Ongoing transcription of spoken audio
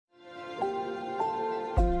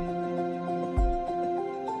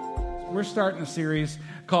We're starting a series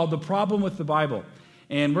called The Problem with the Bible.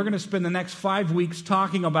 And we're going to spend the next 5 weeks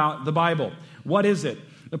talking about the Bible. What is it?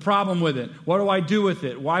 The problem with it. What do I do with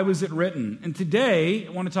it? Why was it written? And today,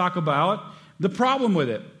 I want to talk about the problem with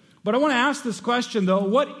it. But I want to ask this question, though.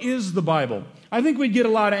 What is the Bible? I think we'd get a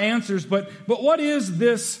lot of answers, but what is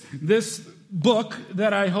this book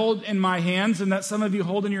that I hold in my hands and that some of you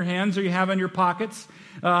hold in your hands or you have in your pockets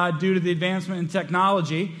due to the advancement in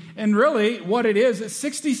technology? And really, what it is, it's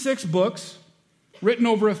 66 books written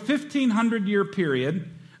over a 1,500-year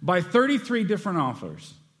period by 33 different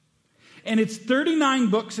authors. And it's 39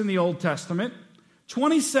 books in the Old Testament,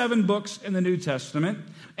 27 books in the New Testament,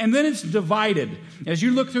 and then it's divided. As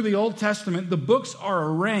you look through the Old Testament, the books are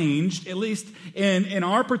arranged, at least in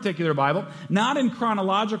our particular Bible, not in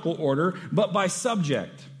chronological order, but by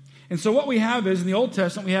subject. And so what we have is, in the Old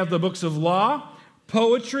Testament, we have the books of law,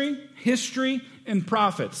 poetry, history, and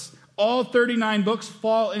prophets. All 39 books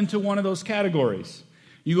fall into one of those categories.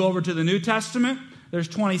 You go over to the New Testament, there's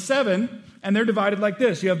 27, and they're divided like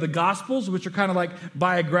this. You have the Gospels, which are kind of like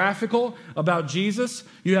biographical about Jesus.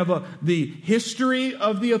 You have the history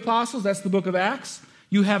of the apostles. That's the book of Acts.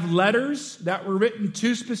 You have letters that were written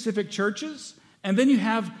to specific churches. And then you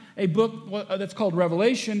have a book that's called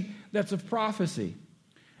Revelation that's of prophecy.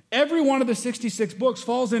 Every one of the 66 books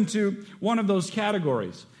falls into one of those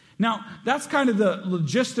categories. Now, that's kind of the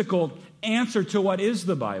logistical answer to what is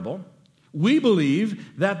the Bible. We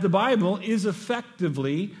believe that the Bible is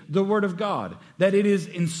effectively the Word of God, that it is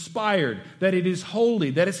inspired, that it is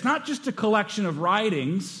holy, that it's not just a collection of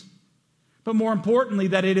writings, but more importantly,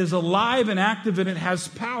 that it is alive and active and it has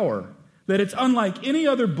power, that it's unlike any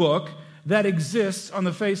other book that exists on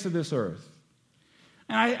the face of this earth.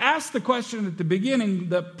 And I asked the question at the beginning,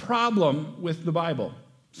 the problem with the Bible.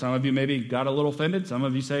 Some of you maybe got a little offended. Some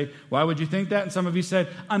of you say, why would you think that? And some of you said,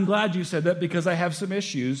 I'm glad you said that because I have some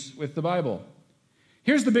issues with the Bible.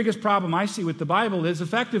 Here's the biggest problem I see with the Bible is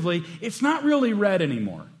effectively, it's not really read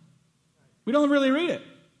anymore. We don't really read it.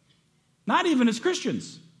 Not even as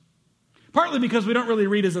Christians. Partly because we don't really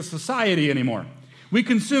read as a society anymore. We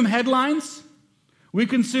consume headlines. We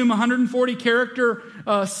consume 140 character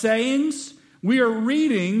sayings. We are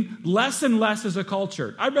reading less and less as a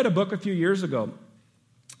culture. I read a book a few years ago.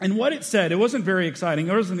 And what it said, it wasn't very exciting.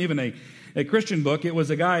 It wasn't even a Christian book. It was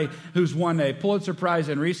a guy who's won a Pulitzer Prize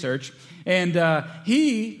in research. And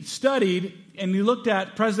he studied and he looked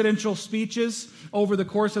at presidential speeches over the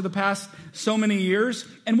course of the past so many years.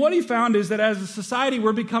 And what he found is that as a society,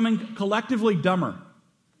 we're becoming collectively dumber.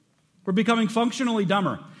 We're becoming functionally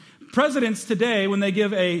dumber. Presidents today, when they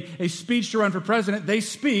give a speech to run for president, they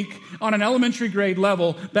speak on an elementary grade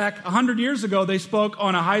level. Back 100 years ago, they spoke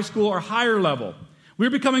on a high school or higher level. We're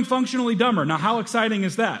becoming functionally dumber. Now, how exciting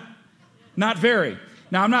is that? Not very.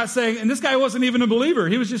 Now, I'm not saying, and this guy wasn't even a believer.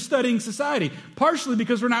 He was just studying society, partially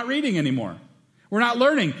because we're not reading anymore. We're not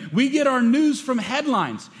learning. We get our news from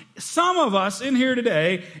headlines. Some of us in here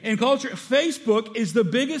today, in culture, Facebook is the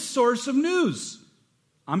biggest source of news.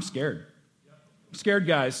 I'm scared. I'm scared,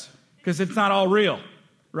 guys, because it's not all real.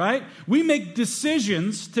 Right? We make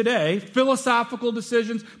decisions today, philosophical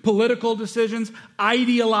decisions, political decisions,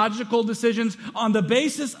 ideological decisions on the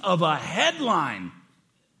basis of a headline.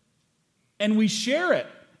 And we share it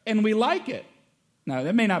and we like it. Now,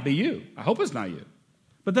 that may not be you. I hope it's not you.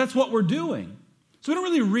 But that's what we're doing. So we don't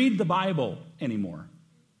really read the Bible anymore.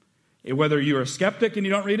 Whether you're a skeptic and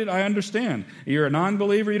you don't read it, I understand. You're a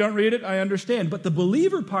non-believer, you don't read it, I understand. But the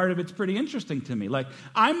believer part of it's pretty interesting to me. Like,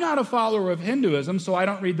 I'm not a follower of Hinduism, so I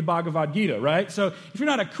don't read the Bhagavad Gita, right? So if you're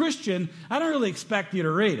not a Christian, I don't really expect you to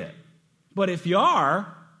read it. But if you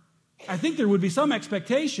are, I think there would be some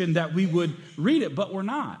expectation that we would read it, but we're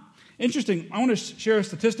not. Interesting, I want to share a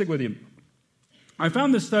statistic with you. I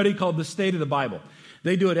found this study called The State of the Bible.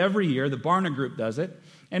 They do it every year. The Barna Group does it.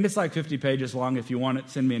 And it's like 50 pages long. If you want it,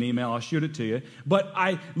 send me an email. I'll shoot it to you. But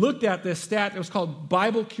I looked at this stat. It was called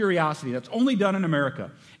Bible Curiosity. That's only done in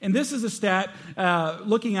America. And this is a stat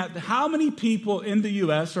looking at how many people in the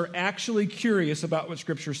U.S. are actually curious about what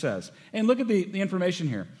Scripture says. And look at the information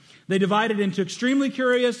here. They divide it into extremely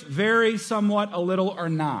curious, very, somewhat, a little, or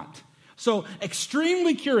not. So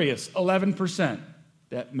extremely curious, 11%.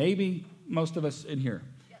 That maybe most of us in here.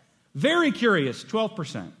 Very curious,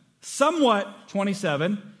 12%. Somewhat,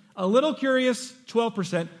 27%. A little curious,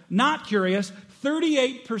 12%. Not curious,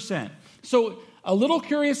 38%. So a little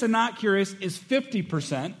curious and not curious is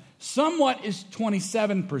 50%. Somewhat is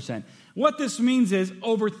 27%. What this means is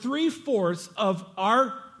over 3/4 of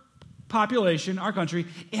our population, our country,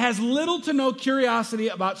 has little to no curiosity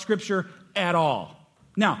about Scripture at all.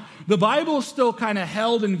 Now, the Bible is still kind of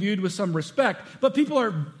held and viewed with some respect, but people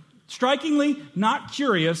are Strikingly, not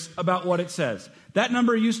curious about what it says. That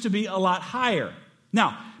number used to be a lot higher.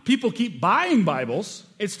 Now, people keep buying Bibles.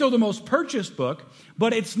 It's still the most purchased book,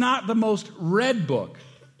 but it's not the most read book,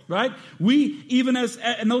 right? We, even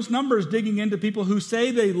and those numbers digging into people who say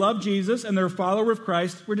they love Jesus and they're a follower of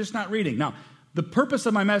Christ, we're just not reading. Now, the purpose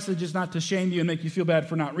of my message is not to shame you and make you feel bad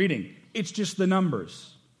for not reading. It's just the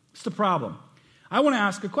numbers. It's the problem. I want to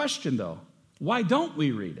ask a question, though. Why don't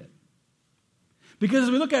we read it? Because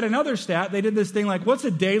as we look at another stat, they did this thing like, what's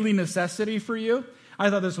a daily necessity for you?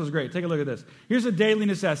 I thought this was great. Take a look at this. Here's a daily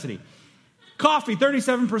necessity. Coffee,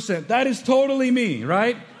 37%. That is totally me,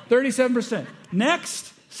 right? 37%.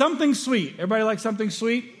 Next, something sweet. Everybody like something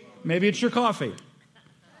sweet? Maybe it's your coffee.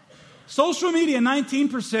 Social media,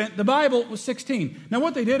 19%. The Bible was 16%. Now,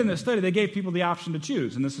 what they did in this study, they gave people the option to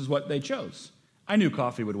choose, and this is what they chose. I knew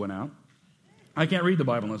coffee would win out. I can't read the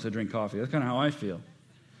Bible unless I drink coffee. That's kind of how I feel.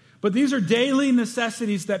 But these are daily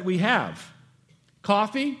necessities that we have.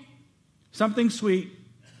 Coffee, something sweet,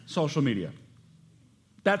 social media.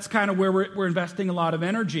 That's kind of where we're investing a lot of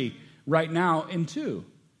energy right now into.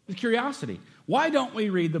 The curiosity. Why don't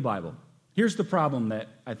we read the Bible? Here's the problem that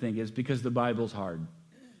I think is because the Bible's hard.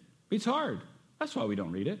 It's hard. That's why we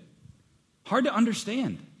don't read it. Hard to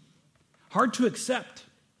understand. Hard to accept.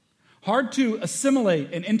 Hard to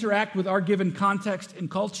assimilate and interact with our given context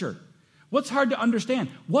and culture. What's hard to understand?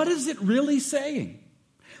 What is it really saying?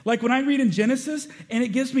 Like when I read in Genesis and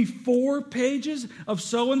it gives me 4 pages of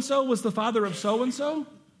so-and-so was the father of so-and-so,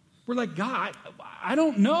 we're like, God, I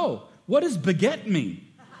don't know. What does beget mean?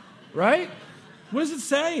 Right? What is it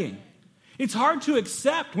saying? It's hard to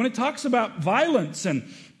accept when it talks about violence and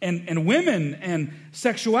women and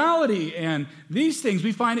sexuality and these things.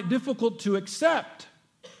 We find it difficult to accept.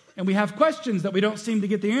 And we have questions that we don't seem to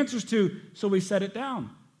get the answers to, so we set it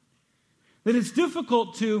down. That it's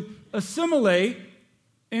difficult to assimilate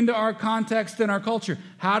into our context and our culture.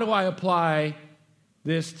 How do I apply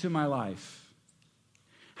this to my life?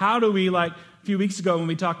 How do we, like a few weeks ago when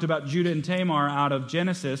we talked about Judah and Tamar out of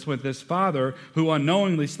Genesis with this father who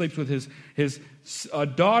unknowingly sleeps with his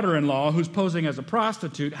daughter-in-law who's posing as a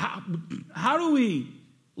prostitute. How do we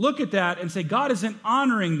look at that and say, God isn't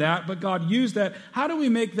honoring that, but God used that? How do we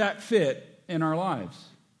make that fit in our lives?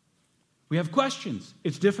 We have questions.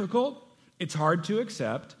 It's difficult. It's hard to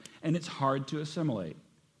accept, and it's hard to assimilate.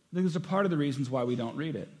 I think there's a part of the reasons why we don't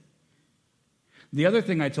read it. The other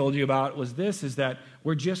thing I told you about was this, is that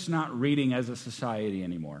we're just not reading as a society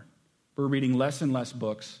anymore. We're reading less and less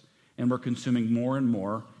books, and we're consuming more and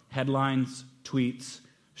more headlines, tweets,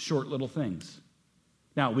 short little things.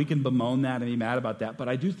 Now, we can bemoan that and be mad about that, but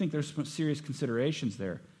I do think there's some serious considerations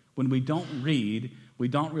there. When we don't read, we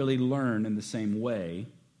don't really learn in the same way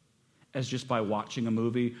as just by watching a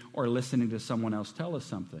movie or listening to someone else tell us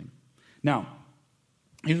something. Now,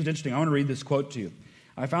 here's what's interesting. I want to read this quote to you.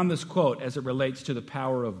 I found this quote as it relates to the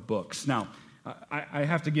power of books. Now, I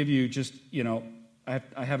have to give you just, I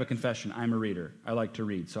have a confession. I'm a reader. I like to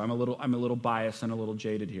read, so I'm a little biased and a little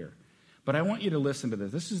jaded here. But I want you to listen to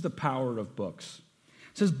this. This is the power of books.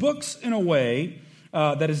 It says, books, in a way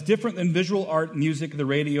that is different than visual art, music, the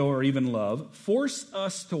radio, or even love, force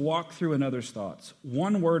us to walk through another's thoughts,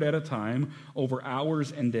 one word at a time, over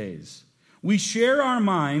hours and days. We share our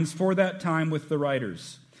minds for that time with the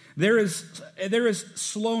writers. There is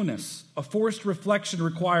slowness, a forced reflection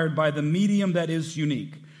required by the medium that is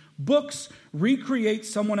unique. Books recreate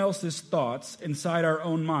someone else's thoughts inside our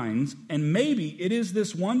own minds, and maybe it is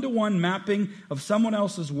this one-to-one mapping of someone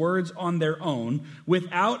else's words on their own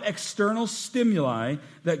without external stimuli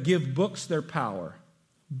that give books their power.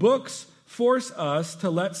 Books force us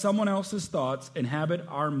to let someone else's thoughts inhabit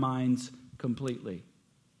our minds completely.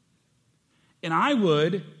 And I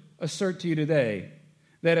would assert to you today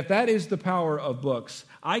that if that is the power of books,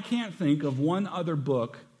 I can't think of one other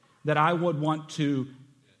book that I would want to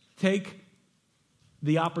take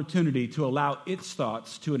the opportunity to allow its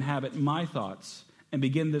thoughts to inhabit my thoughts and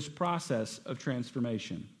begin this process of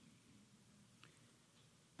transformation.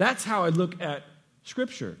 That's how I look at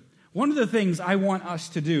Scripture. One of the things I want us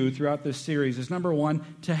to do throughout this series is, number one,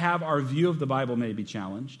 to have our view of the Bible maybe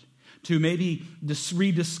challenged, to maybe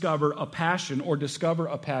rediscover a passion or discover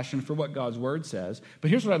a passion for what God's Word says.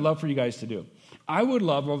 But here's what I'd love for you guys to do. I would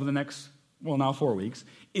love over the next, now 4 weeks,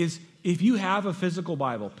 is if you have a physical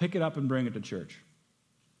Bible, pick it up and bring it to church.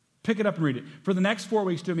 Pick it up and read it. For the next 4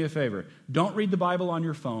 weeks, do me a favor. Don't read the Bible on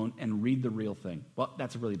your phone and read the real thing. Well,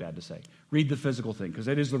 that's really bad to say. Read the physical thing, because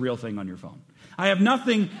it is the real thing on your phone. I have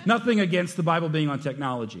nothing against the Bible being on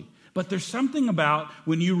technology. But there's something about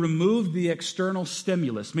when you remove the external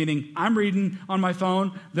stimulus, meaning I'm reading on my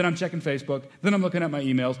phone, then I'm checking Facebook, then I'm looking at my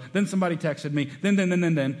emails, then somebody texted me,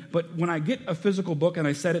 then. But when I get a physical book and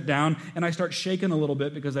I set it down and I start shaking a little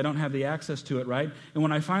bit because I don't have the access to it, right? And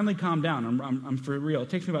when I finally calm down, I'm for real. It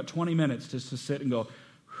takes me about 20 minutes just to sit and go,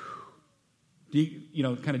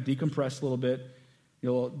 kind of decompress a little bit.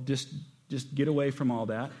 You'll just get away from all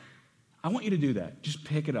that. I want you to do that. Just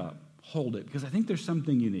pick it up. Hold it, because I think there's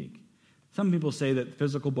something unique. Some people say that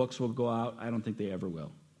physical books will go out. I don't think they ever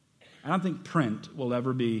will. I don't think print will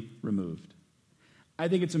ever be removed. I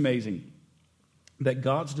think it's amazing that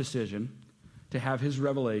God's decision to have his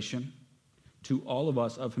revelation to all of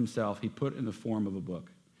us of himself, he put in the form of a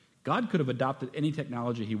book. God could have adopted any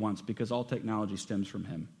technology he wants because all technology stems from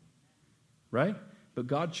him, right? But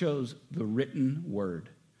God chose the written word.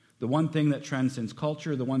 The one thing that transcends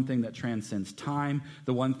culture, the one thing that transcends time,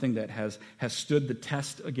 the one thing that has stood the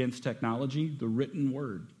test against technology, the written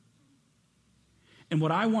word. And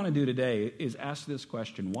what I want to do today is ask this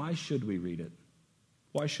question: why should we read it?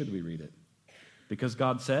 Why should we read it? Because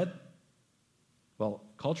God said? Well,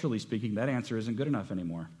 culturally speaking, that answer isn't good enough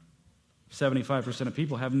anymore. 75% of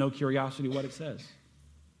people have no curiosity what it says.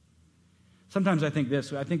 Sometimes I think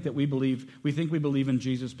this. I think that we think we believe in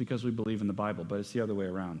Jesus because we believe in the Bible, but it's the other way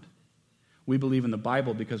around. We believe in the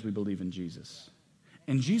Bible because we believe in Jesus.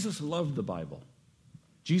 And Jesus loved the Bible.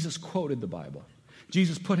 Jesus quoted the Bible.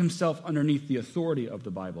 Jesus put himself underneath the authority of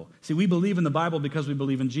the Bible. See, we believe in the Bible because we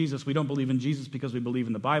believe in Jesus. We don't believe in Jesus because we believe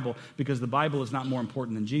in the Bible, because the Bible is not more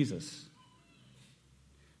important than Jesus.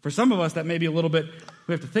 For some of us, that may be a little bit,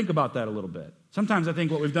 we have to think about that a little bit. Sometimes I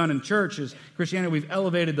think what we've done in church is Christianity, we've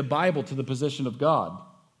elevated the Bible to the position of God.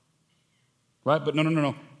 Right? But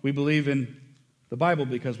no. We believe in the Bible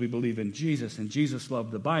because we believe in Jesus, and Jesus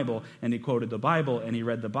loved the Bible, and he quoted the Bible, and he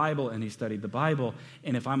read the Bible, and he studied the Bible.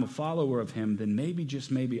 And if I'm a follower of him, then maybe, just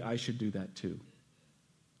maybe, I should do that too.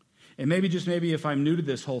 And maybe, just maybe, if I'm new to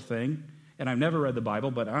this whole thing, and I've never read the Bible,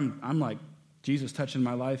 but I'm like, Jesus touching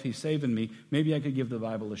my life, he's saving me, maybe I could give the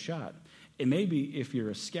Bible a shot. And maybe if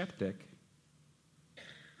you're a skeptic,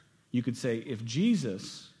 you could say, if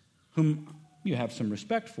Jesus, whom you have some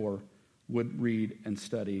respect for, would read and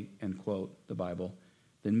study and quote the Bible,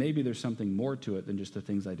 then maybe there's something more to it than just the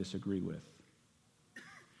things I disagree with.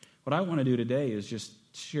 What I want to do today is just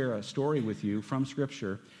share a story with you from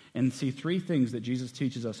Scripture and see three things that Jesus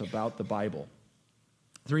teaches us about the Bible.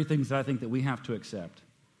 Three things that I think that we have to accept.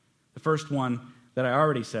 The first one that I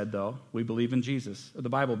already said, though, we believe in Jesus, or the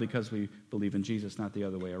Bible, because we believe in Jesus, not the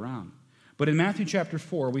other way around. But in Matthew chapter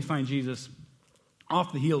 4, we find Jesus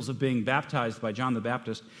off the heels of being baptized by John the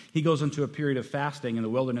Baptist. He goes into a period of fasting in the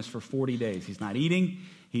wilderness for 40 days. He's not eating.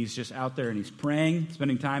 He's just out there and he's praying,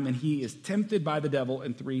 spending time, and he is tempted by the devil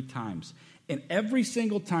in 3 times. And every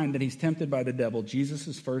single time that he's tempted by the devil,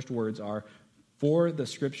 Jesus' first words are, "For the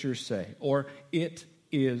Scriptures say," or "It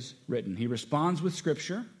is written." He responds with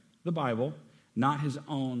Scripture, the Bible, not his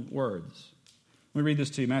own words. Let me read this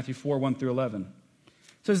to you, Matthew 4, 1 through 11.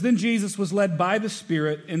 It says, "Then Jesus was led by the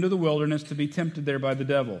Spirit into the wilderness to be tempted there by the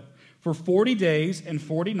devil. For 40 days and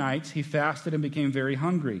 40 nights he fasted and became very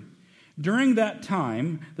hungry. During that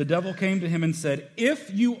time, the devil came to him and said,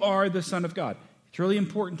 'If you are the Son of God.'" It's really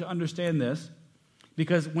important to understand this,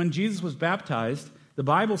 because when Jesus was baptized, the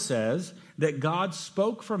Bible says that God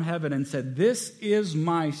spoke from heaven and said, "This is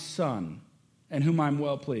my Son, in whom I'm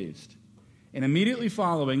well pleased." And immediately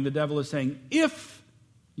following, the devil is saying, "If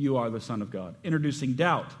you are the Son of God," introducing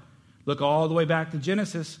doubt. Look all the way back to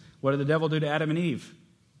Genesis. What did the devil do to Adam and Eve?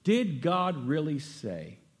 Did God really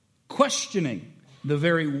say? Questioning the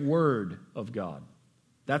very word of God.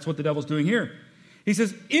 That's what the devil's doing here. He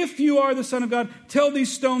says, "If you are the Son of God, tell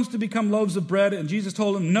these stones to become loaves of bread." And Jesus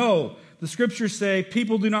told him, "No, the Scriptures say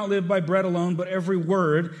people do not live by bread alone, but every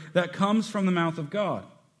word that comes from the mouth of God."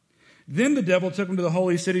 Then the devil took him to the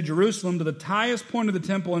holy city, Jerusalem, to the highest point of the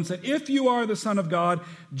temple, and said, "If you are the Son of God,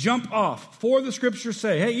 jump off. For the Scriptures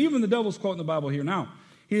say," hey, even the devil's quoting the Bible here now.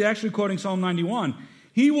 He's actually quoting Psalm 91.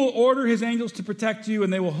 "He will order his angels to protect you,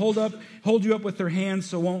 and they will hold you up with their hands,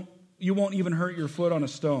 so you won't even hurt your foot on a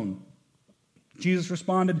stone." Jesus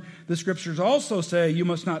responded, "The Scriptures also say you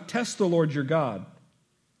must not test the Lord your God."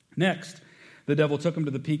 Next, the devil took him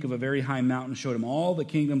to the peak of a very high mountain, showed him all the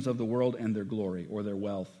kingdoms of the world and their glory, or their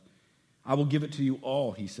wealth. "I will give it to you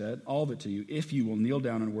all," he said, "all of it to you, if you will kneel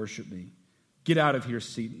down and worship me." "Get out of here,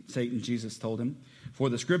 Satan," Jesus told him. "For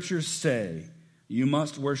the Scriptures say you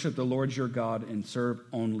must worship the Lord your God and serve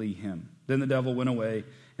only him." Then the devil went away,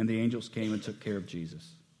 and the angels came and took care of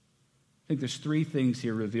Jesus. I think there's 3 things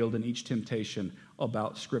here revealed in each temptation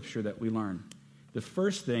about Scripture that we learn. The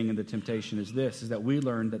first thing in the temptation is this, is that we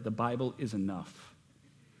learn that the Bible is enough.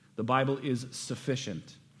 The Bible is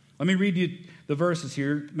sufficient. Let me read you the verses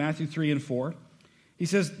here, Matthew 3 and 4. He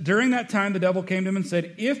says, during that time the devil came to him and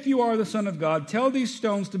said, if you are the Son of God, tell these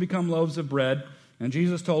stones to become loaves of bread. And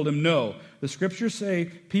Jesus told him, no. The Scriptures say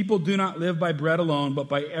people do not live by bread alone, but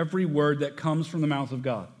by every word that comes from the mouth of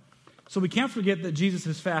God. So we can't forget that Jesus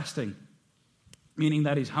is fasting, meaning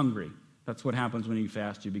that he's hungry. That's what happens when you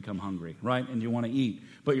fast. You become hungry, right? And you want to eat.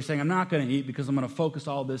 But you're saying, I'm not going to eat because I'm going to focus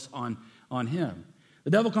all this on him.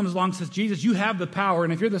 The devil comes along and says, Jesus, you have the power,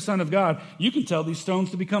 and if you're the Son of God, you can tell these stones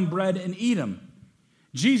to become bread and eat them.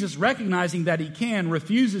 Jesus, recognizing that he can,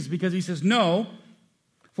 refuses because he says, no,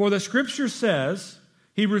 for the Scripture says,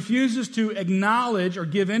 he refuses to acknowledge or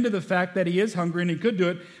give into the fact that he is hungry and he could do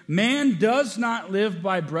it. Man does not live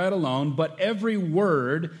by bread alone, but every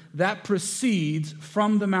word that proceeds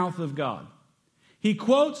from the mouth of God. He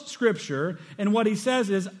quotes Scripture, and what he says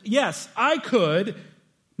is, yes, I could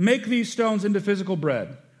make these stones into physical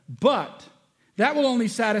bread, but that will only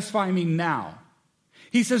satisfy me now.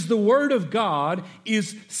 He says the Word of God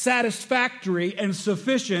is satisfactory and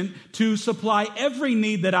sufficient to supply every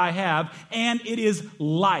need that I have, and it is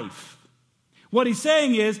life. What he's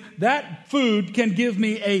saying is that food can give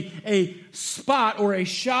me a spot or a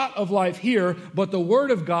shot of life here, but the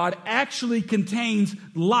Word of God actually contains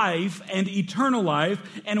life and eternal life,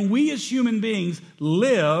 and we as human beings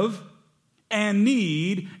live and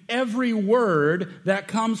need every word that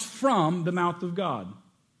comes from the mouth of God.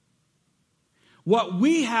 What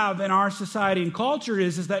we have in our society and culture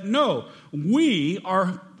is that no, we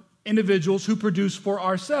are individuals who produce for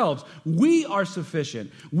ourselves. We are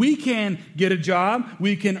sufficient. We can get a job.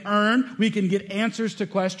 We can earn. We can get answers to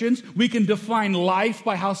questions. We can define life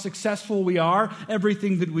by how successful we are,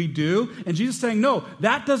 everything that we do. And Jesus is saying, no,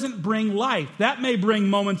 that doesn't bring life. That may bring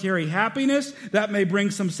momentary happiness. That may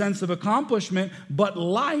bring some sense of accomplishment. But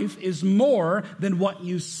life is more than what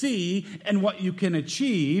you see and what you can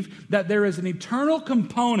achieve. That there is an eternal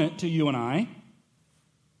component to you and I.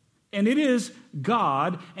 And it is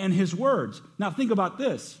God and His words. Now think about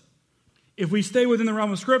this. If we stay within the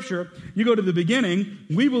realm of Scripture, you go to the beginning,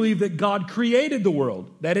 we believe that God created the world,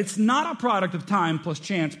 that it's not a product of time plus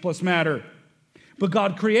chance plus matter, but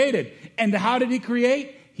God created. And how did He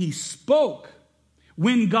create? He spoke.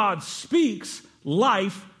 When God speaks,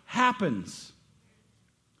 life happens.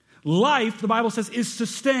 Life, the Bible says, is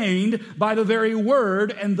sustained by the very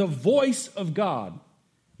word and the voice of God.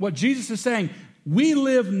 What Jesus is saying, we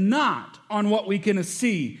live not on what we can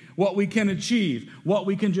see, what we can achieve, what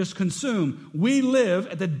we can just consume. We live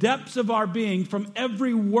at the depths of our being from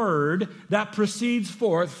every word that proceeds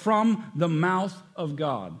forth from the mouth of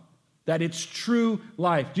God. That it's true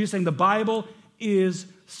life. Jesus is saying the Bible is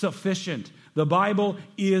sufficient. The Bible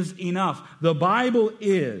is enough. The Bible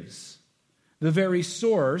is the very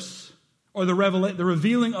source or the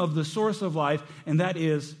revealing of the source of life, and that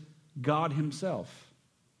is God Himself.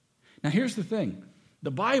 Now, here's the thing. The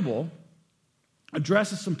Bible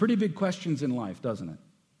addresses some pretty big questions in life, doesn't it?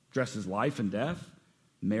 Addresses life and death,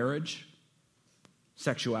 marriage,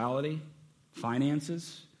 sexuality,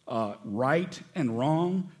 finances, right and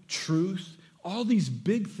wrong, truth, all these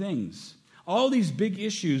big things, all these big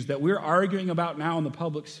issues that we're arguing about now in the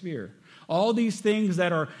public sphere, all these things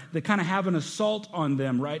that kind of have an assault on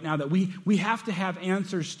them right now that we have to have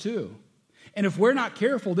answers to. And if we're not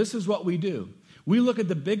careful, this is what we do. We look at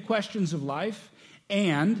the big questions of life,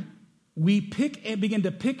 and we begin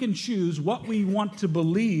to pick and choose what we want to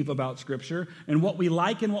believe about Scripture and what we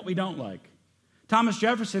like and what we don't like. Thomas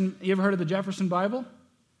Jefferson, you ever heard of the Jefferson Bible?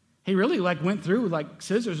 He really went through like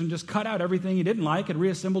scissors and just cut out everything he didn't like and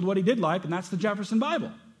reassembled what he did like, and that's the Jefferson Bible.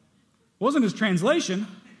 It wasn't his translation.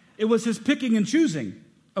 It was his picking and choosing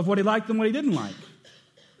of what he liked and what he didn't like.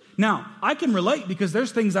 Now, I can relate because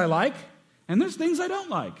there's things I like and there's things I don't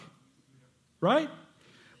like. Right?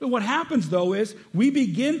 But what happens, though, is we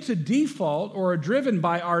begin to default or are driven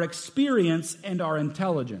by our experience and our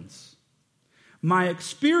intelligence. My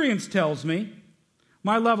experience tells me,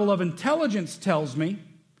 my level of intelligence tells me,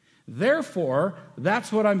 therefore,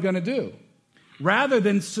 that's what I'm going to do. Rather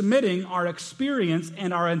than submitting our experience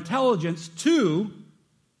and our intelligence to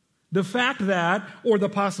the fact that, or the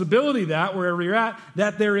possibility that, wherever you're at,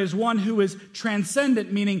 that there is one who is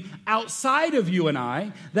transcendent, meaning outside of you and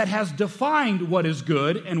I, that has defined what is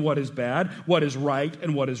good and what is bad, what is right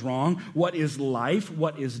and what is wrong, what is life,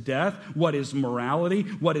 what is death, what is morality,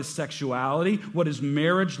 what is sexuality, what does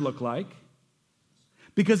marriage look like?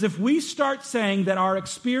 Because if we start saying that our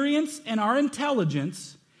experience and our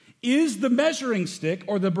intelligence is the measuring stick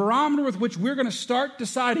or the barometer with which we're going to start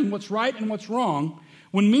deciding what's right and what's wrong,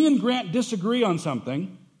 When me and Grant disagree on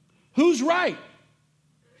something, who's right?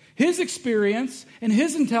 His experience and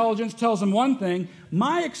his intelligence tells him one thing.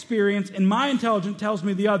 My experience and my intelligence tells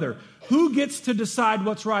me the other. Who gets to decide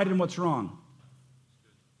what's right and what's wrong?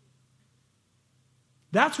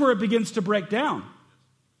 That's where it begins to break down.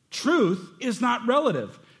 Truth is not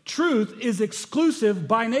relative. Truth is exclusive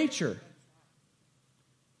by nature.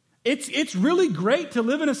 It's really great to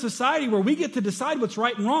live in a society where we get to decide what's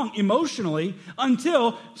right and wrong emotionally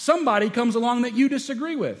until somebody comes along that you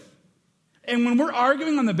disagree with. And when we're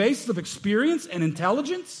arguing on the basis of experience and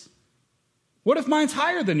intelligence, what if mine's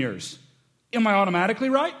higher than yours? Am I automatically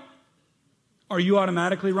right? Are you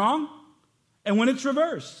automatically wrong? And when it's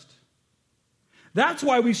reversed? That's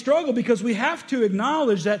why we struggle, because we have to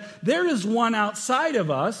acknowledge that there is one outside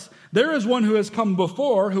of us. There is one who has come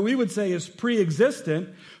before, who we would say is pre-existent,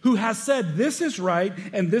 who has said this is right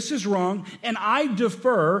and this is wrong, and I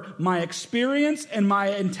defer my experience and my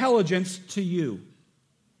intelligence to you.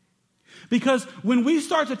 Because when we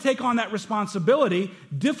start to take on that responsibility,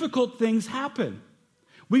 difficult things happen.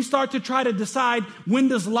 We start to try to decide, when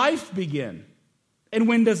does life begin and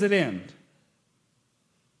when does it end?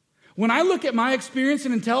 When I look at my experience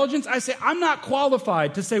and intelligence, I say, I'm not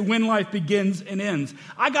qualified to say when life begins and ends.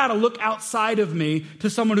 I got to look outside of me to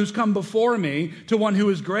someone who's come before me, to one who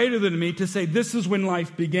is greater than me, to say this is when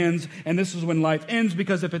life begins and this is when life ends,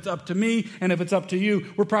 because if it's up to me and if it's up to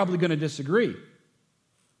you, we're probably going to disagree.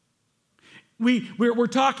 We're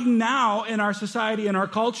talking now in our society and our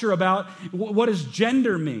culture about what does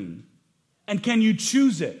gender mean? And can you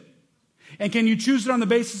choose it? And can you choose it on the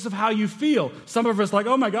basis of how you feel? Some of us are like,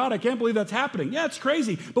 oh my God, I can't believe that's happening. Yeah, it's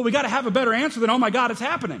crazy, but we got to have a better answer than, oh my God, it's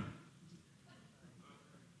happening.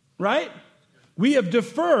 Right? We have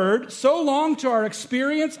deferred so long to our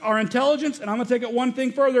experience, our intelligence, and I'm going to take it one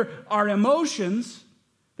thing further, our emotions,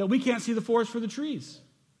 that we can't see the forest for the trees.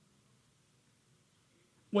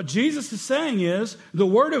 What Jesus is saying is, the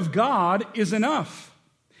Word of God is enough.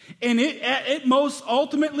 And it most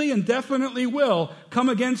ultimately and definitely will come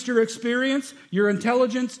against your experience, your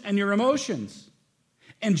intelligence, and your emotions.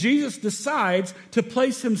 And Jesus decides to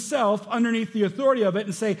place himself underneath the authority of it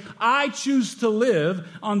and say, I choose to live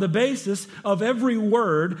on the basis of every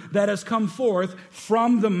word that has come forth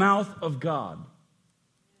from the mouth of God.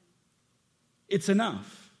 It's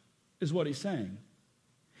enough, is what he's saying.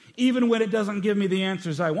 Even when it doesn't give me the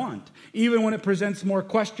answers I want, even when it presents more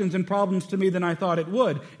questions and problems to me than I thought it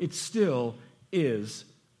would, it still is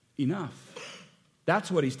enough.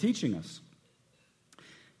 That's what he's teaching us.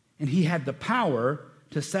 And he had the power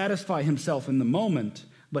to satisfy himself in the moment,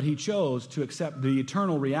 but he chose to accept the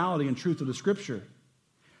eternal reality and truth of the Scripture.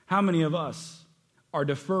 How many of us are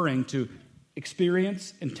deferring to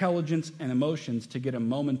experience, intelligence, and emotions to get a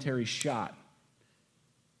momentary shot,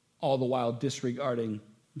 all the while disregarding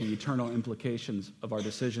the eternal implications of our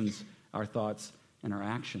decisions, our thoughts, and our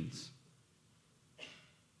actions?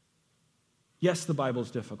 Yes, the Bible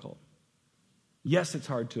is difficult. Yes, it's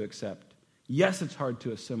hard to accept. Yes, it's hard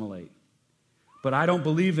to assimilate. But I don't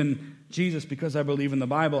believe in Jesus because I believe in the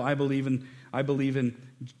Bible. I believe in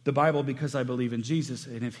the Bible because I believe in Jesus.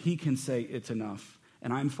 And if he can say it's enough,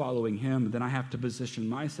 and I'm following him, then I have to position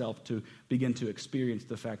myself to begin to experience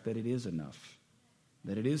the fact that it is enough,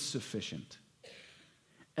 that it is sufficient.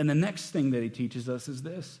 And the next thing that he teaches us is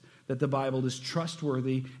this, that the Bible is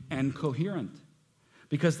trustworthy and coherent.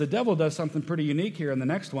 Because the devil does something pretty unique here in the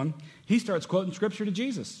next one. He starts quoting Scripture to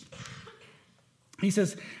Jesus. He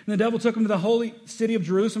says, and the devil took him to the holy city of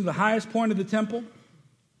Jerusalem, the highest point of the temple,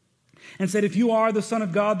 and said, if you are the Son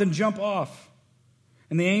of God, then jump off.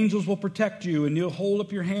 And the angels will protect you, and you'll hold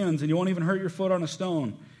up your hands, and you won't even hurt your foot on a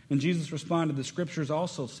stone. And Jesus responded, the Scriptures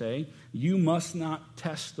also say, you must not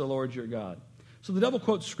test the Lord your God. So the devil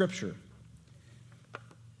quotes Scripture.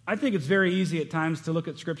 I think it's very easy at times to look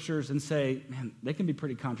at Scriptures and say, man, they can be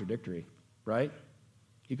pretty contradictory, right?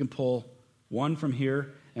 You can pull one from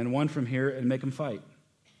here and one from here and make them fight.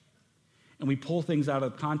 And we pull things out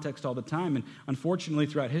of context all the time. And unfortunately,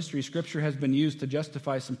 throughout history, Scripture has been used to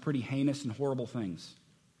justify some pretty heinous and horrible things.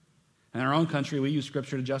 In our own country, we use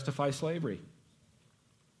Scripture to justify slavery.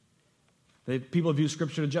 People have used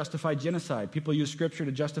Scripture to justify genocide. People use Scripture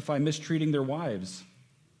to justify mistreating their wives.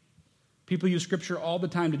 People use Scripture all the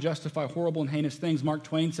time to justify horrible and heinous things. Mark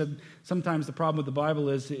Twain said sometimes the problem with the Bible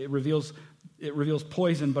is it reveals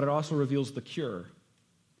poison, but it also reveals the cure.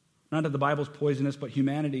 Not that the Bible's poisonous, but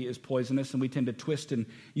humanity is poisonous, and we tend to twist and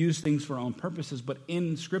use things for our own purposes. But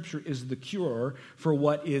in Scripture is the cure for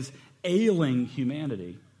what is ailing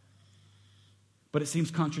humanity. But it seems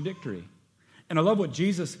contradictory. And I love what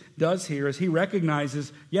Jesus does here is he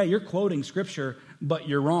recognizes, yeah, you're quoting Scripture, but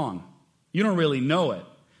you're wrong. You don't really know it.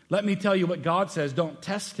 Let me tell you what God says. Don't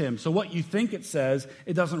test him. So what you think it says,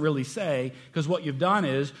 it doesn't really say, because what you've done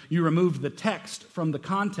is you removed the text from the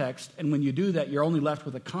context, and when you do that, you're only left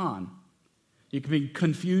with a con. It can be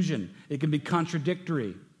confusion. It can be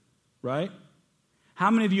contradictory, right?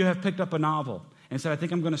 How many of you have picked up a novel and said, I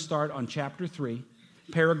think I'm going to start on chapter 3,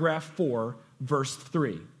 paragraph 4, verse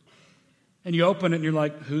 3. And you open it and you're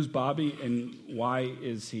like, who's Bobby and why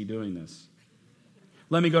is he doing this?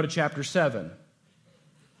 Let me go to chapter 7.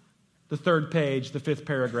 The third page, the fifth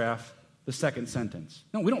paragraph, the second sentence.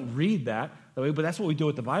 No, we don't read that, but that's what we do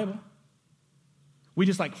with the Bible. We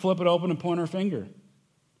just like flip it open and point our finger.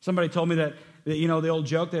 Somebody told me that the old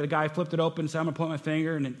joke that a guy flipped it open and said, I'm going to point my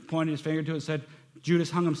finger, and then pointed his finger to it and said,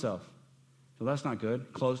 Judas hung himself. So that's not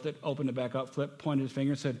good. Closed it, opened it back up, flipped, pointed his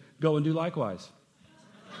finger and said, go and do likewise.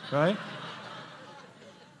 Right?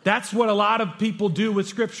 That's what a lot of people do with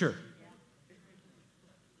Scripture.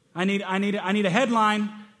 I need a headline.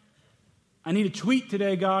 I need a tweet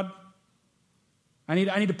today, God. I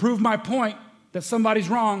need to prove my point that somebody's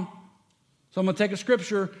wrong. So I'm going to take a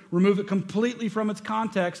scripture, remove it completely from its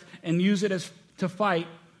context, and use it as to fight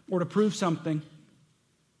or to prove something.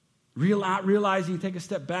 Realizing, take a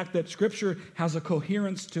step back, that Scripture has a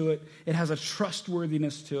coherence to it. It has a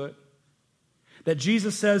trustworthiness to it. That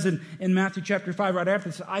Jesus says in Matthew chapter 5, right after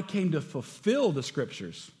this, I came to fulfill the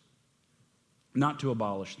Scriptures, not to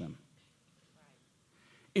abolish them.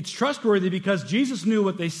 It's trustworthy because Jesus knew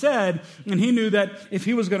what they said, and he knew that if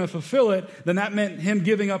he was going to fulfill it, then that meant him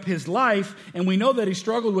giving up his life. And we know that he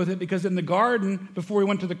struggled with it because in the garden, before he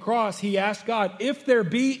went to the cross, he asked God, if there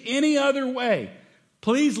be any other way,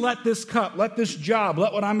 please let this cup, let this job,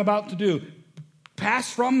 let what I'm about to do pass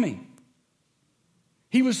from me.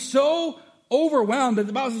 He was so overwhelmed that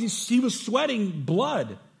the Bible says he was sweating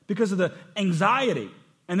blood because of the anxiety.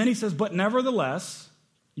 And then he says, but nevertheless,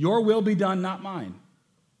 your will be done, not mine.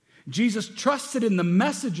 Jesus trusted in the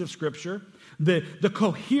message of Scripture, the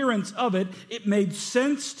coherence of it. It made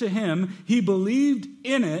sense to him. He believed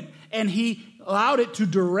in it, and he allowed it to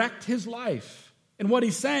direct his life. And what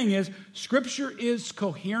he's saying is, Scripture is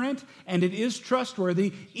coherent, and it is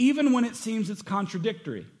trustworthy, even when it seems it's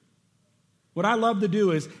contradictory. What I love to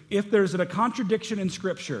do is, if there's a contradiction in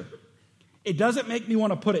Scripture, it doesn't make me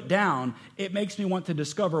want to put it down. It makes me want to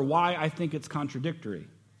discover why I think it's contradictory.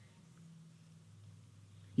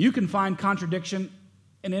 You can find contradiction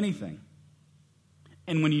in anything.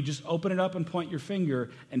 And when you just open it up and point your finger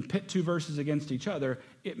and pit two verses against each other,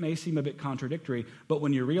 it may seem a bit contradictory. But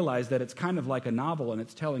when you realize that it's kind of like a novel and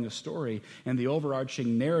it's telling a story, and the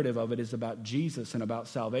overarching narrative of it is about Jesus and about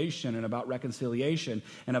salvation and about reconciliation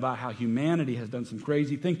and about how humanity has done some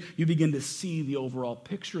crazy things, you begin to see the overall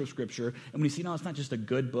picture of Scripture. And when you see, no, it's not just a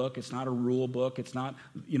good book, it's not a rule book, it's not,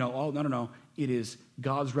 no. It is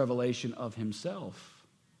God's revelation of himself.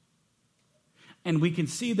 And we can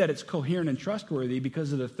see that it's coherent and trustworthy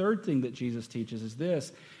because of the third thing that Jesus teaches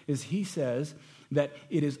is he says that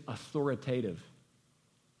it is authoritative.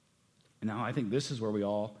 And now I think this is where we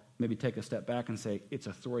all maybe take a step back and say, it's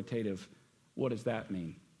authoritative. What does that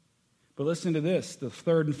mean? But listen to this, the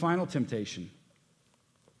third and final temptation.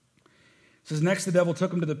 It says, next the devil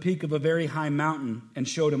took him to the peak of a very high mountain and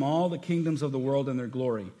showed him all the kingdoms of the world and their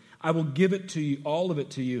glory. I will give it to you, all of it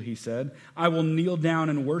to you, he said. I will kneel down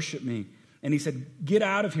and worship me. And he said, get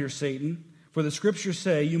out of here, Satan, for the Scriptures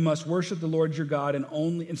say you must worship the Lord your God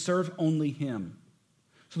and serve only him.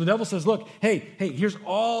 So the devil says, look, hey, here's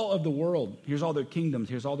all of the world. Here's all their kingdoms.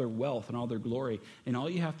 Here's all their wealth and all their glory. And all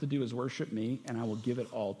you have to do is worship me, and I will give it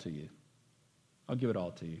all to you. I'll give it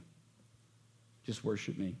all to you. Just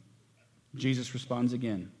worship me. Jesus responds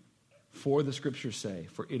again, for the Scriptures say,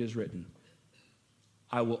 for it is written,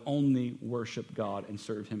 I will only worship God and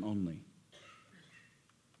serve him only.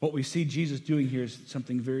 What we see Jesus doing here is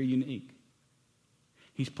something very unique.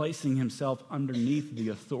 He's placing himself underneath the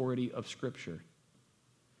authority of Scripture.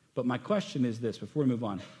 But my question is this, before we move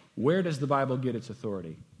on, where does the Bible get its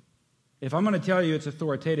authority? If I'm going to tell you it's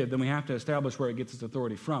authoritative, then we have to establish where it gets its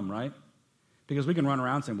authority from, right? Because we can run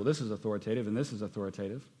around saying, well, this is authoritative and this is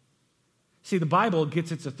authoritative. See, the Bible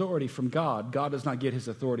gets its authority from God. God does not get his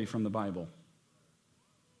authority from the Bible.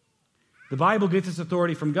 The Bible gets its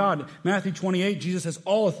authority from God. Matthew 28, Jesus says,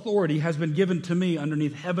 all authority has been given to me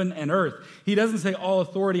underneath heaven and earth. He doesn't say all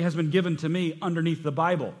authority has been given to me underneath the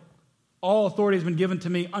Bible. All authority has been given to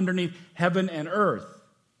me underneath heaven and earth.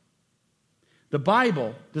 The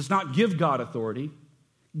Bible does not give God authority.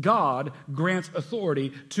 God grants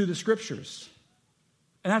authority to the Scriptures.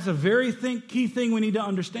 And that's a very key thing we need to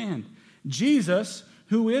understand. Jesus,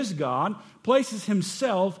 who is God, places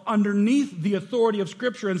himself underneath the authority of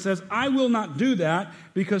Scripture and says, I will not do that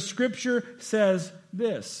because Scripture says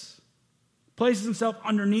this. Places himself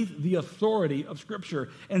underneath the authority of Scripture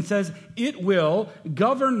and says, it will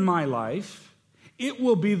govern my life. It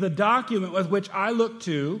will be the document with which I look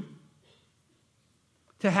to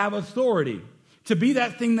have authority, to be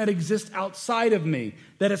that thing that exists outside of me,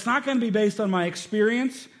 that it's not going to be based on my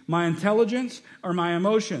experience, my intelligence, or my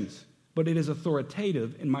emotions, but it is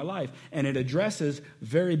authoritative in my life, and it addresses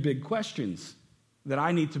very big questions that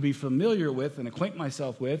I need to be familiar with and acquaint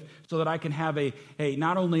myself with so that I can have a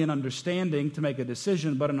not only an understanding to make a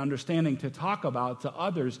decision, but an understanding to talk about to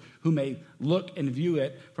others who may look and view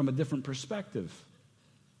it from a different perspective.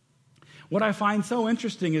 What I find so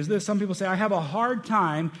interesting is this. Some people say, I have a hard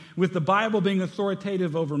time with the Bible being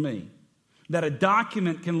authoritative over me, that a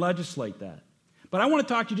document can legislate that. But I want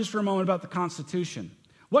to talk to you just for a moment about the Constitution.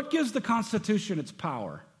 What gives the Constitution its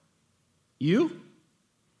power? You?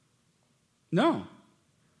 No.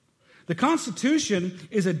 The Constitution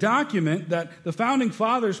is a document that the Founding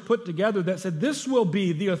Fathers put together that said this will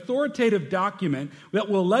be the authoritative document that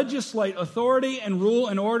will legislate authority and rule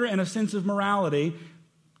and order and a sense of morality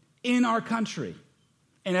in our country.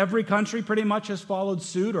 And every country pretty much has followed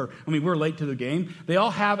suit, we're late to the game. They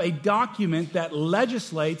all have a document that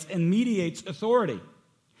legislates and mediates authority.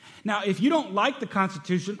 Now, if you don't like the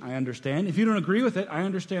Constitution, I understand. If you don't agree with it, I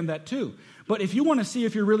understand that too. But if you want to see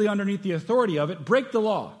if you're really underneath the authority of it, break the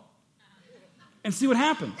law and see what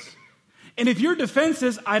happens. And if your defense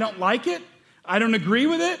is, I don't like it, I don't agree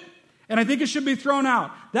with it, and I think it should be thrown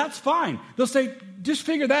out, that's fine. They'll say, just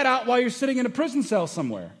figure that out while you're sitting in a prison cell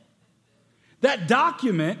somewhere. That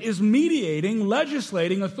document is mediating,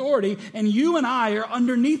 legislating authority, and you and I are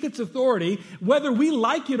underneath its authority, whether we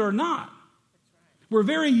like it or not. We're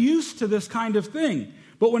very used to this kind of thing.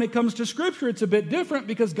 But when it comes to Scripture, it's a bit different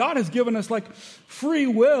because God has given us like free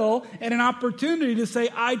will and an opportunity to say,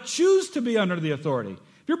 I choose to be under the authority.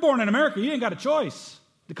 If you're born in America, you ain't got a choice.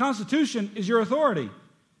 The Constitution is your authority.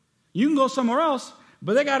 You can go somewhere else,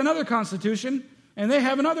 but they got another Constitution and they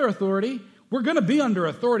have another authority. We're going to be under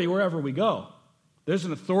authority wherever we go. There's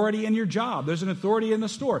an authority in your job. There's an authority in the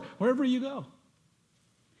store, wherever you go.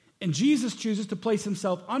 And Jesus chooses to place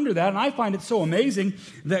himself under that. And I find it so amazing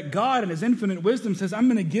that God in his infinite wisdom says, I'm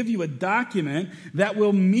going to give you a document that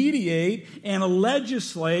will mediate and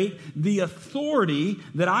legislate the authority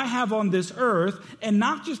that I have on this earth. And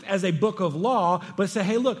not just as a book of law, but say,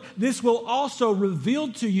 hey, look, this will also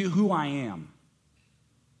reveal to you who I am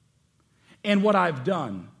and what I've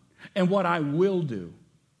done and what I will do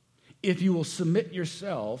if you will submit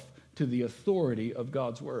yourself to the authority of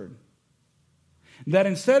God's word. That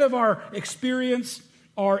instead of our experience,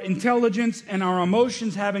 our intelligence, and our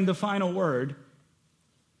emotions having the final word,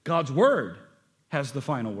 God's word has the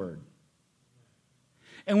final word.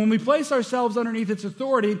 And when we place ourselves underneath its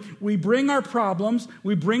authority, we bring our problems,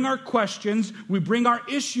 we bring our questions, we bring our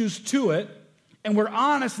issues to it, and we're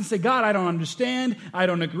honest and say, God, I don't understand, I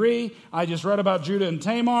don't agree, I just read about Judah and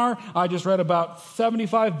Tamar, I just read about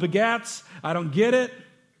 75 begats, I don't get it.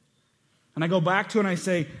 And I go back to it and I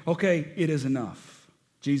say, okay, it is enough.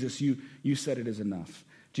 Jesus, you said it is enough.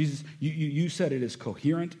 Jesus, you said it is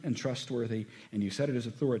coherent and trustworthy, and you said it is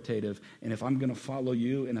authoritative, and if I'm going to follow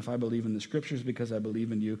you, and if I believe in the Scriptures because I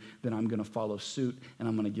believe in you, then I'm going to follow suit, and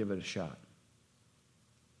I'm going to give it a shot.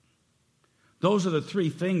 Those are the three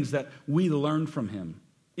things that we learn from him.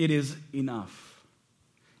 It is enough.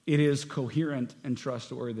 It is coherent and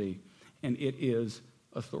trustworthy, and it is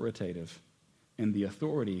authoritative. And the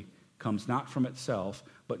authority comes not from itself,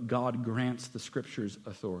 but God grants the Scriptures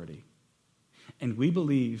authority. And we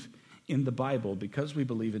believe in the Bible because we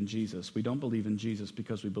believe in Jesus. We don't believe in Jesus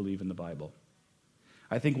because we believe in the Bible.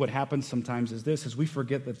 I think what happens sometimes is we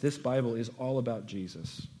forget that this Bible is all about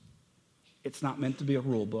Jesus. It's not meant to be a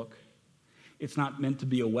rule book. It's not meant to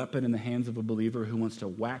be a weapon in the hands of a believer who wants to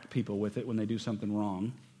whack people with it when they do something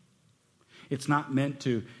wrong. It's not meant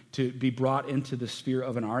to be brought into the sphere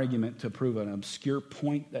of an argument to prove an obscure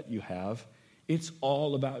point that you have. It's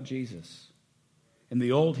all about Jesus. In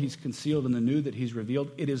the old, he's concealed. In the new, that he's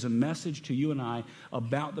revealed. It is a message to you and I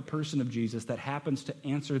about the person of Jesus that happens to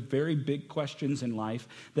answer very big questions in life,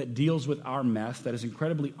 that deals with our mess, that is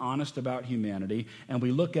incredibly honest about humanity. And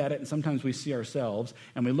we look at it, and sometimes we see ourselves,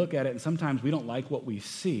 and we look at it, and sometimes we don't like what we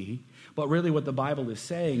see. But really what the Bible is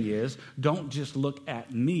saying is, don't just look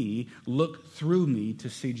at me, look through me to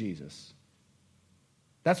see Jesus.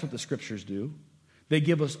 That's what the Scriptures do. They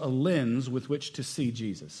give us a lens with which to see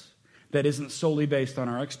Jesus that isn't solely based on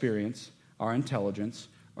our experience, our intelligence,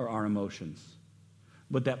 or our emotions,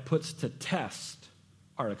 but that puts to test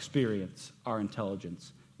our experience, our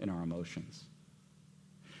intelligence, and our emotions.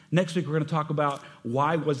 Next week, we're going to talk about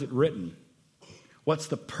why was it written? What's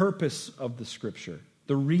the purpose of the Scripture?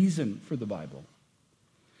 The reason for the Bible.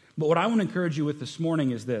 But what I want to encourage you with this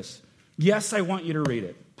morning is this. Yes, I want you to read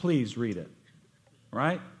it. Please read it.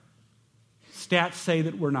 Right? Stats say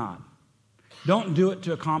that we're not. Don't do it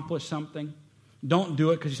to accomplish something. Don't do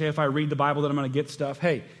it because you say, if I read the Bible, then I'm going to get stuff.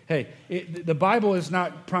 Hey, the Bible is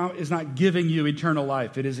not giving you eternal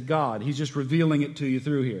life. It is God. He's just revealing it to you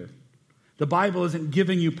through here. The Bible isn't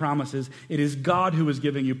giving you promises. It is God who is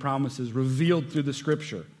giving you promises revealed through the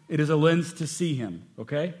Scripture. It is a lens to see Him,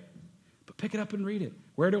 okay? But pick it up and read it.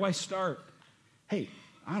 Where do I start? Hey,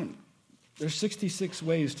 there's 66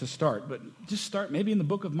 ways to start, but just start maybe in the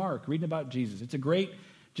book of Mark, reading about Jesus. It's a great,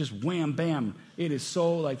 just wham, bam. It is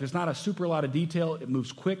so, there's not a super lot of detail. It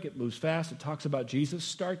moves quick. It moves fast. It talks about Jesus.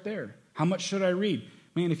 Start there. How much should I read?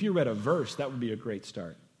 Man, if you read a verse, that would be a great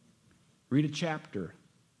start. Read a chapter.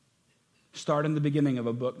 Start in the beginning of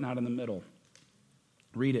a book, not in the middle.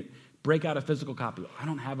 Read it. Break out a physical copy. I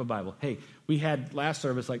don't have a Bible. Hey, we had last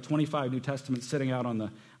service 25 New Testaments sitting out on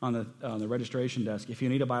the registration desk. If you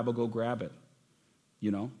need a Bible, go grab it.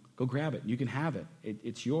 Go grab it. You can have it.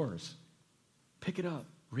 It's yours. Pick it up.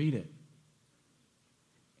 Read it.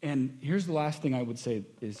 And here's the last thing I would say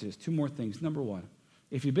is just two more things. Number one,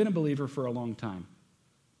 if you've been a believer for a long time,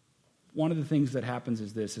 one of the things that happens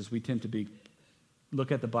is we tend to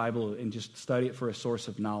look at the Bible and just study it for a source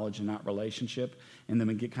of knowledge and not relationship, and then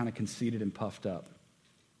we get kind of conceited and puffed up.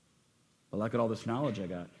 Well, look at all this knowledge I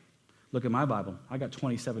got. Look at my Bible. I got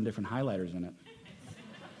 27 different highlighters in it.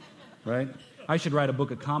 Right? I should write a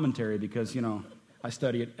book of commentary because, I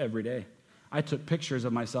study it every day. I took pictures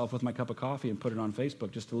of myself with my cup of coffee and put it on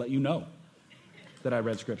Facebook just to let you know that I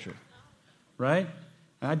read Scripture. Right?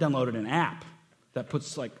 And I downloaded an app that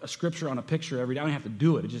puts a Scripture on a picture every day. I don't have to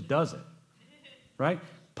do it. It just does it. Right?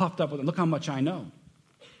 Puffed up with it. Look how much I know.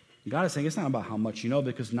 God is saying it's not about how much you know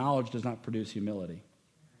because knowledge does not produce humility.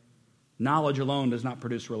 Knowledge alone does not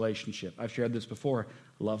produce relationship. I've shared this before.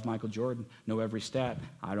 Love Michael Jordan. Know every stat.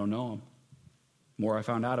 I don't know him. More I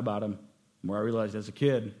found out about him, more I realized as a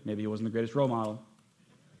kid, maybe he wasn't the greatest role model.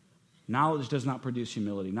 Knowledge does not produce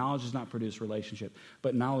humility. Knowledge does not produce relationship.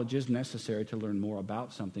 But knowledge is necessary to learn more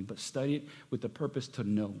about something. But study it with the purpose to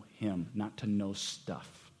know Him, not to know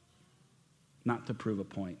stuff. Not to prove a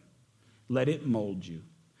point. Let it mold you.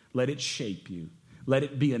 Let it shape you. Let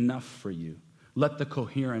it be enough for you. Let the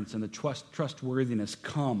coherence and the trustworthiness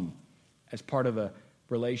come as part of a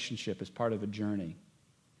relationship, as part of a journey.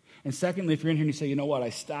 And secondly, if you're in here and you say, you know what,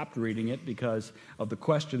 I stopped reading it because of the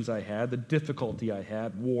questions I had, the difficulty I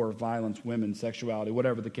had, war, violence, women, sexuality,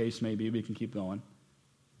 whatever the case may be, we can keep going.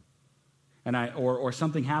 And or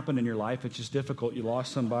something happened in your life, it's just difficult. You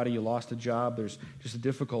lost somebody, you lost a job, there's just a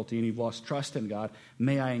difficulty, and you've lost trust in God.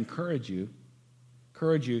 May I encourage you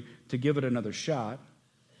to give it another shot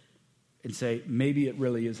and say, maybe it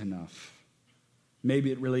really is enough.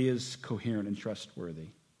 Maybe it really is coherent and trustworthy.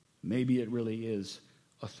 Maybe it really is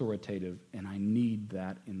authoritative, and I need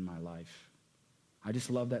that in my life. I just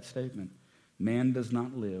love that statement. Man does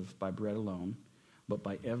not live by bread alone, but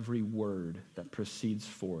by every word that proceeds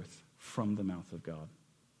forth from the mouth of God.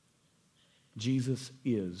 Jesus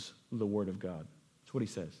is the Word of God. That's what He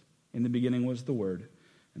says. In the beginning was the Word,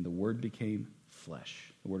 and the Word became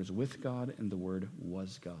flesh. The Word is with God, and the Word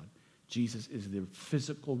was God. Jesus is the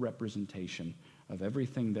physical representation of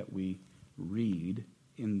everything that we read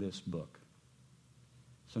in this book.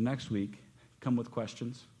 So next week, come with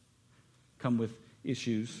questions. Come with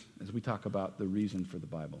issues as we talk about the reason for the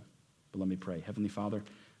Bible. But let me pray. Heavenly Father,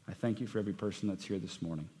 I thank You for every person that's here this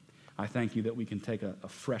morning. I thank You that we can take a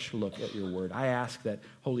fresh look at Your Word. I ask that,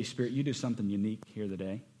 Holy Spirit, You do something unique here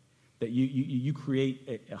today, that you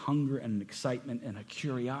create a hunger and an excitement and a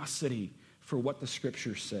curiosity for what the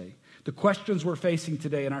Scriptures say. The questions we're facing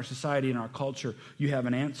today in our society and our culture, You have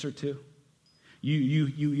an answer to.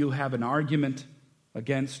 You have an argument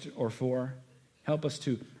against or for. Help us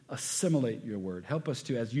to assimilate Your Word. Help us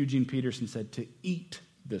to, as Eugene Peterson said, to eat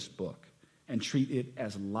this book and treat it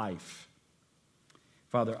as life.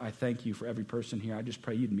 Father, I thank You for every person here. I just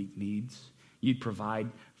pray You'd meet needs. You'd provide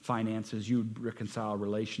finances. You would reconcile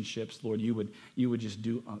relationships. Lord, you would just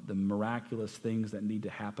do the miraculous things that need to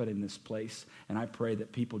happen in this place. And I pray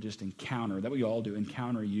that people just encounter, that we all do,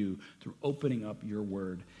 encounter You through opening up Your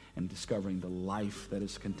Word and discovering the life that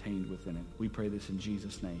is contained within it. We pray this in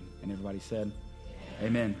Jesus' name. And everybody said,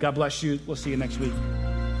 Amen. God bless you. We'll see you next week.